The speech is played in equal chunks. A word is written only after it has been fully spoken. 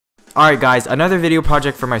Alright guys, another video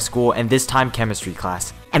project for my school, and this time chemistry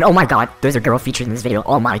class. And oh my god, there's a girl featured in this video.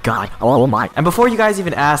 Oh my god. Oh my. And before you guys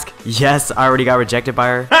even ask, yes, I already got rejected by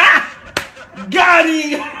her. Got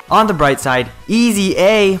him! On the bright side, easy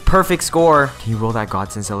A, perfect score. Can you roll that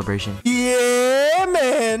Godson celebration? Yeah,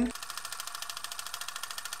 man!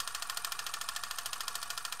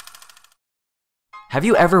 Have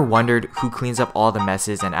you ever wondered who cleans up all the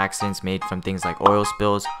messes and accidents made from things like oil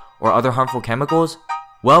spills or other harmful chemicals?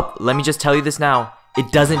 Well, let me just tell you this now.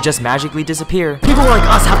 It doesn't just magically disappear. People like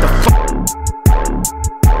us have to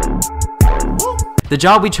The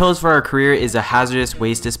job we chose for our career is a hazardous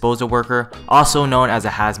waste disposal worker, also known as a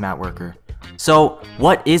HazMat worker. So,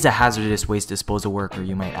 what is a hazardous waste disposal worker,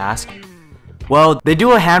 you might ask? Well, they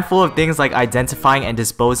do a handful of things like identifying and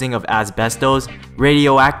disposing of asbestos,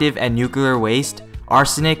 radioactive and nuclear waste,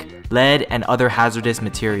 arsenic, lead, and other hazardous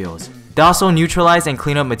materials. They also neutralize and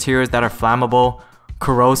clean up materials that are flammable,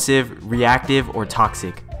 corrosive, reactive, or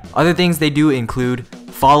toxic. Other things they do include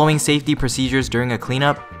following safety procedures during a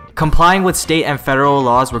cleanup, complying with state and federal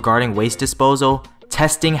laws regarding waste disposal,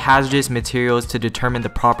 testing hazardous materials to determine the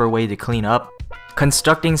proper way to clean up,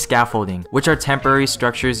 constructing scaffolding, which are temporary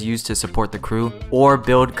structures used to support the crew, or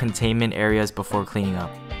build containment areas before cleaning up.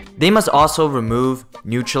 They must also remove,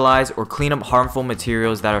 neutralize, or clean up harmful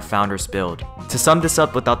materials that are found or spilled. To sum this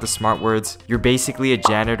up without the smart words, you're basically a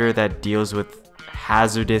janitor that deals with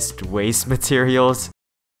hazardous waste materials.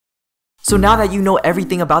 So now that you know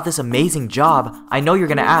everything about this amazing job, I know you're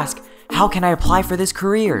gonna ask, how can I apply for this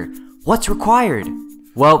career? What's required?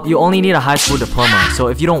 Well, you only need a high school diploma, so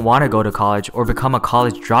if you don't want to go to college or become a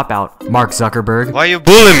college dropout, Mark Zuckerberg, Why you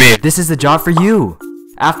bullying me? this is the job for you.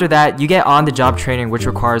 After that, you get on-the-job training, which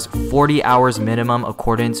requires 40 hours minimum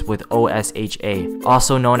accordance with OSHA,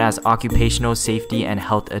 also known as Occupational Safety and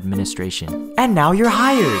Health Administration. And now you're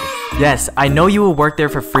hired! Yes, I know you will work there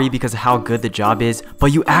for free because of how good the job is,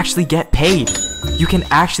 but you actually get paid! You can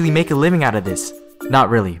actually make a living out of this.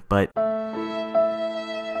 Not really, but...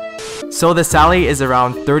 So the salary is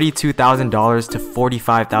around $32,000 to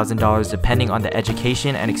 $45,000 depending on the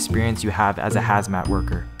education and experience you have as a HazMat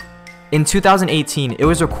worker. In 2018, it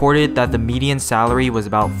was recorded that the median salary was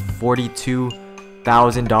about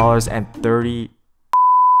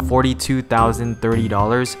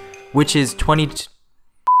 $42,030, which is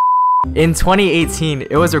In 2018,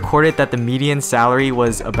 it was recorded that the median salary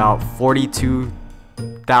was about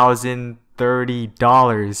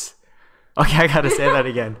 $42,030. Okay, I gotta say that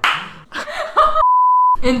again.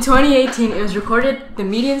 In 2018, it was recorded the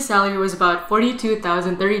median salary was about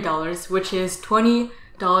 $42,030, which is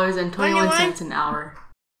 $20.21 an hour.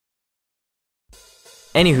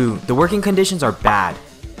 Anywho, the working conditions are bad.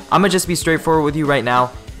 I'ma just be straightforward with you right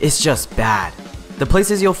now, it's just bad. The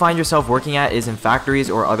places you'll find yourself working at is in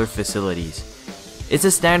factories or other facilities. It's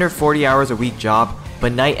a standard 40 hours a week job,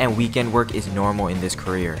 but night and weekend work is normal in this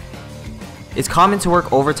career. It's common to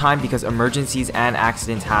work overtime because emergencies and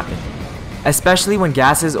accidents happen, especially when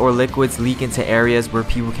gases or liquids leak into areas where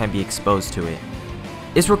people can be exposed to it.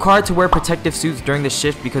 It's required to wear protective suits during the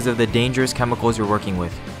shift because of the dangerous chemicals you're working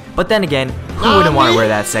with. But then again, who wouldn't want to wear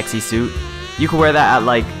that sexy suit? You could wear that at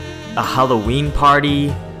like a Halloween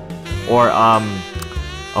party or a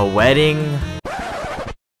wedding.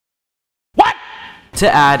 What?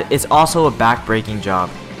 To add, it's also a back-breaking job.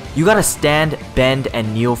 You gotta stand, bend,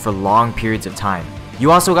 and kneel for long periods of time.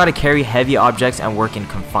 You also gotta carry heavy objects and work in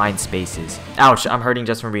confined spaces. Ouch, I'm hurting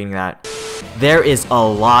just from reading that. There is a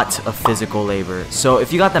lot of physical labor, so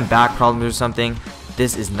if you got them back problems or something,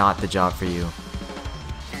 this is not the job for you.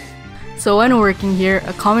 So when working here,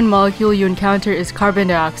 a common molecule you encounter is carbon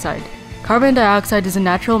dioxide. Carbon dioxide is a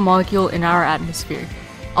natural molecule in our atmosphere.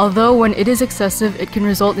 Although when it is excessive, it can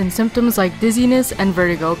result in symptoms like dizziness and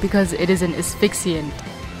vertigo because it is an asphyxiant.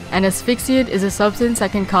 An asphyxiant is a substance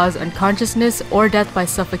that can cause unconsciousness or death by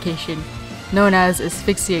suffocation, known as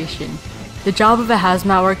asphyxiation. The job of a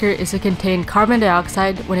HazMat worker is to contain carbon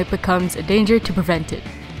dioxide when it becomes a danger to prevent it.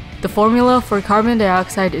 The formula for carbon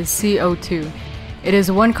dioxide is CO2. It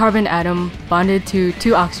is one carbon atom bonded to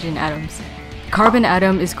two oxygen atoms. The carbon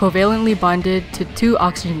atom is covalently bonded to two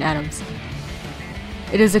oxygen atoms.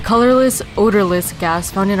 It is a colorless, odorless gas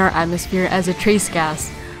found in our atmosphere as a trace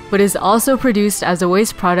gas, but is also produced as a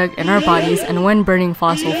waste product in our bodies and when burning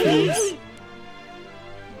fossil fuels.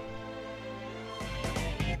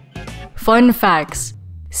 Fun facts: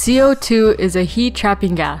 CO2 is a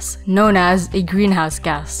heat-trapping gas, known as a greenhouse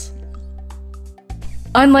gas.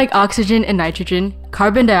 Unlike oxygen and nitrogen,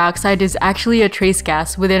 carbon dioxide is actually a trace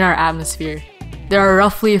gas within our atmosphere. There are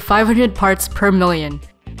roughly 500 parts per million.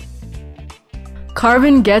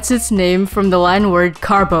 Carbon gets its name from the Latin word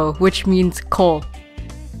carbo, which means coal.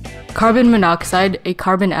 Carbon monoxide, a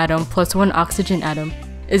carbon atom plus one oxygen atom,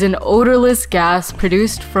 is an odorless gas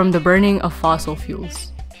produced from the burning of fossil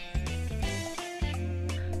fuels.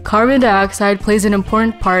 Carbon dioxide plays an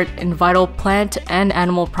important part in vital plant and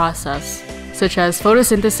animal process, such as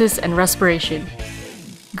photosynthesis and respiration.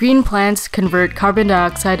 Green plants convert carbon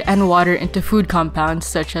dioxide and water into food compounds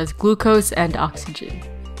such as glucose and oxygen.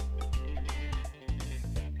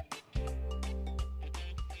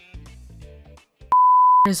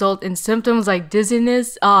 Result in symptoms like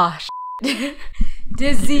dizziness,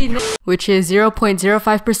 dizziness, which is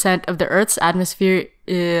 0.05% of the Earth's atmosphere.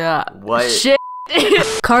 What? Shit.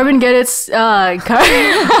 Carbon get its a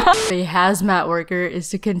HazMat worker is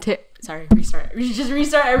to contain. Sorry, restart. Just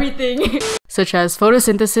restart everything. Such as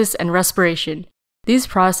photosynthesis and respiration. These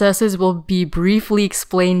processes will be briefly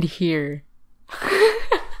explained here.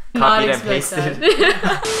 Copied and pasted.